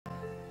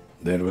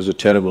There was a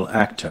terrible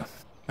actor,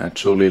 a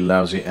truly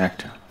lousy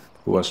actor,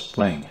 who was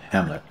playing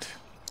Hamlet.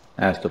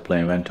 As the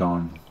play went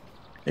on,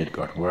 it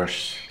got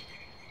worse.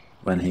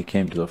 When he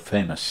came to the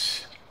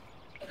famous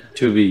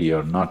to be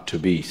or not to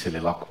be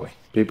soliloquy,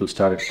 people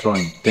started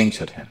throwing things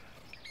at him.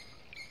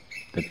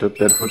 They took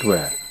their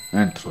footwear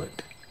and threw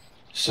it.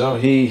 So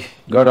he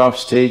got off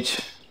stage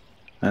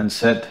and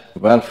said,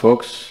 "Well,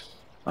 folks,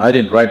 I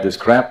didn't write this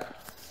crap.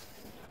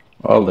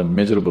 All the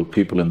miserable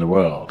people in the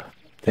world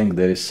think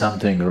there is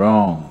something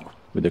wrong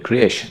with the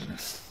creation.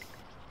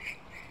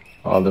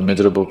 All the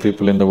miserable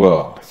people in the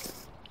world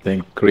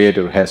think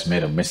Creator has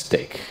made a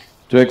mistake.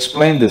 To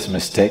explain this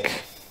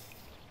mistake,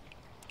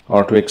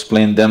 or to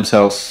explain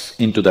themselves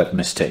into that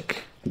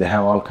mistake, they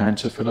have all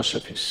kinds of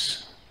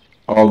philosophies.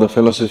 All the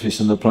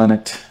philosophies on the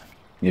planet,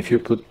 if you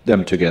put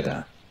them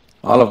together,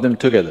 all of them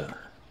together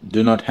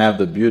do not have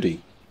the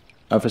beauty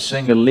of a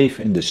single leaf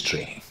in this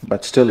tree,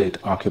 but still it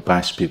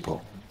occupies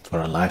people for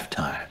a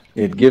lifetime.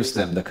 It gives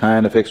them the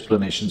kind of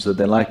explanations that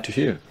they like to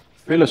hear.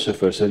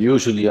 Philosophers are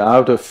usually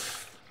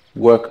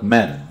out-of-work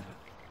men,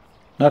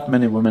 not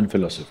many women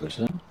philosophers,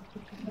 huh?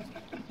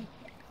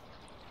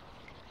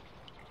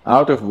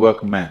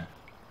 Out-of-work men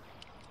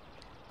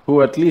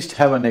who at least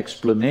have an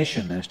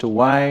explanation as to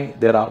why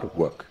they're out of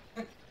work.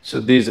 So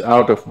these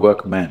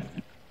out-of-work men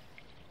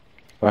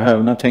who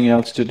have nothing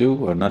else to do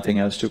or nothing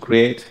else to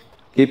create,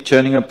 keep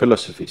churning up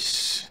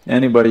philosophies.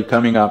 Anybody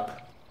coming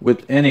up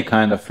with any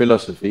kind of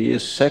philosophy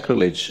is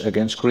sacrilege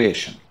against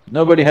creation.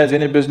 Nobody has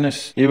any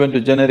business even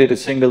to generate a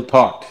single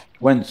thought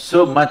when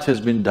so much has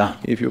been done.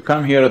 If you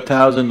come here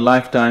 1,000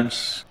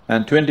 lifetimes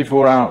and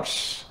 24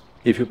 hours,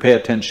 if you pay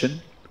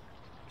attention,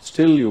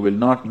 still you will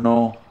not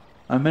know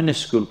a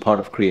minuscule part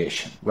of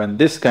creation. When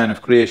this kind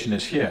of creation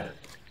is here,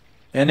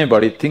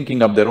 anybody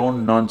thinking of their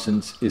own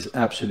nonsense is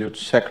absolute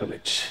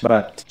sacrilege.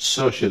 But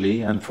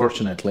socially,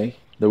 unfortunately,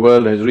 the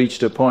world has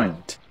reached a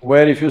point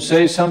where if you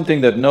say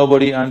something that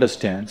nobody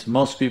understands,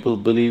 most people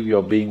believe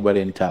you're being very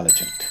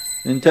intelligent.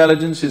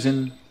 Intelligence is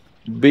in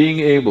being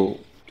able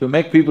to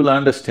make people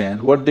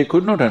understand what they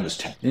could not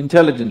understand.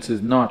 Intelligence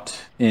is not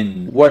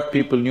in what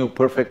people knew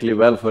perfectly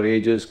well for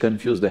ages,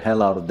 confuse the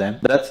hell out of them.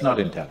 That's not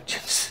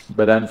intelligence.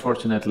 But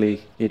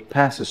unfortunately, it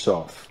passes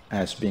off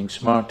as being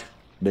smart,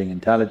 being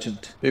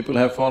intelligent. People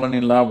have fallen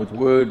in love with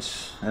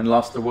words and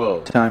lost the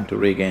world. Time to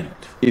regain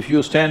it. If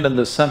you stand on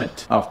the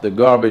summit of the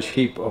garbage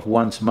heap of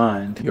one's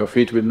mind, your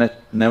feet will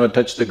never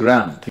touch the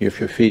ground. If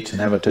your feet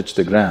never touch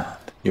the ground,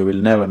 you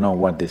will never know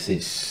what this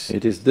is.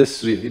 It is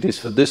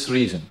for this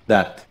reason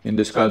that in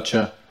this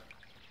culture,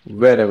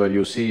 wherever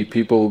you see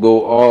people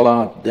go all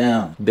out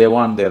down, they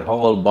want their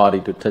whole body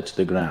to touch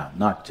the ground,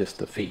 not just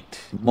the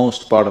feet.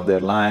 Most part of their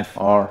life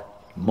or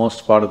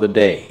most part of the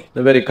day,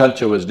 the very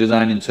culture was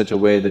designed in such a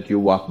way that you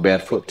walk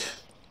barefoot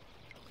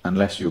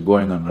unless you're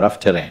going on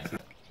rough terrain.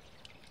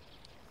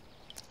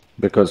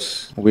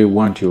 Because we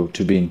want you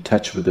to be in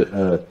touch with the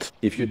earth.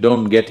 If you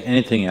don't get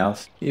anything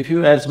else, if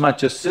you as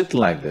much as sit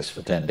like this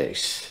for 10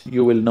 days,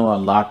 you will know a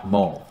lot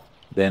more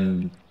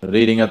than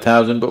reading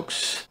 1,000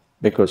 books.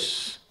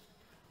 Because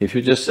if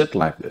you just sit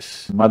like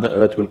this, Mother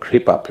Earth will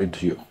creep up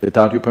into you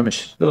without your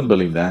permission. Don't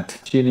believe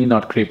that. She need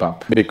not creep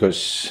up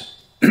because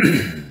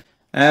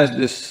as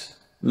this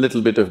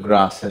little bit of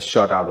grass has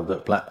shot out of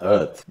the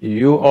earth,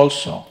 you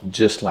also,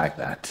 just like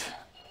that,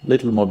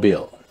 little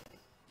mobile.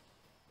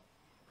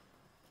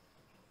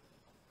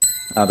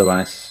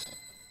 Otherwise,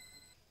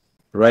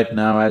 right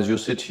now as you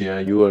sit here,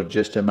 you are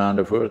just a mound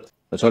of earth.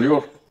 That's all you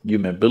are. You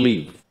may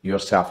believe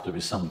yourself to be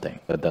something,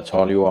 but that's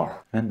all you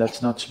are. And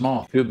that's not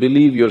small. If you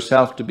believe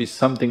yourself to be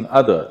something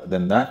other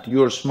than that,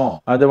 you're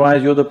small.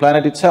 Otherwise, you're the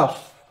planet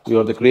itself,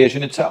 you're the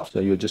creation itself. So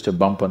you're just a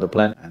bump on the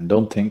planet and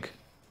don't think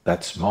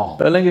that's small.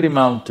 Pelagiri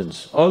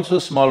Mountains, also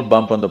small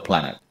bump on the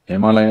planet.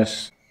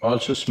 Himalayas,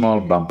 also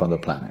small bump on the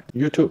planet.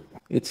 You too.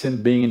 It's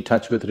in being in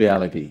touch with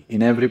reality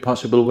in every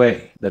possible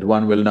way that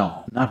one will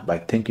know, not by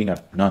thinking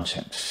of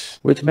nonsense,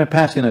 which may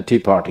pass in a tea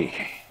party.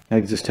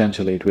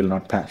 Existentially, it will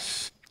not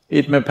pass.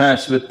 It may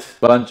pass with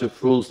bunch of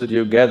fools that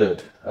you've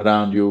gathered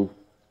around you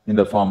in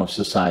the form of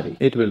society.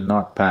 It will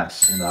not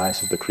pass in the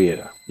eyes of the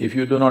Creator. If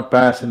you do not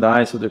pass in the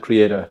eyes of the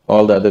Creator,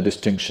 all the other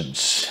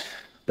distinctions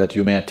that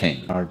you may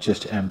attain are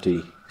just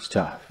empty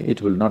stuff.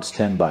 It will not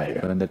stand by you.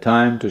 When the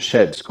time to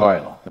shed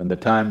coil, when the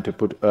time to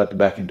put earth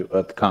back into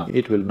earth comes,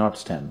 it will not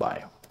stand by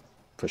you,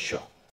 for sure.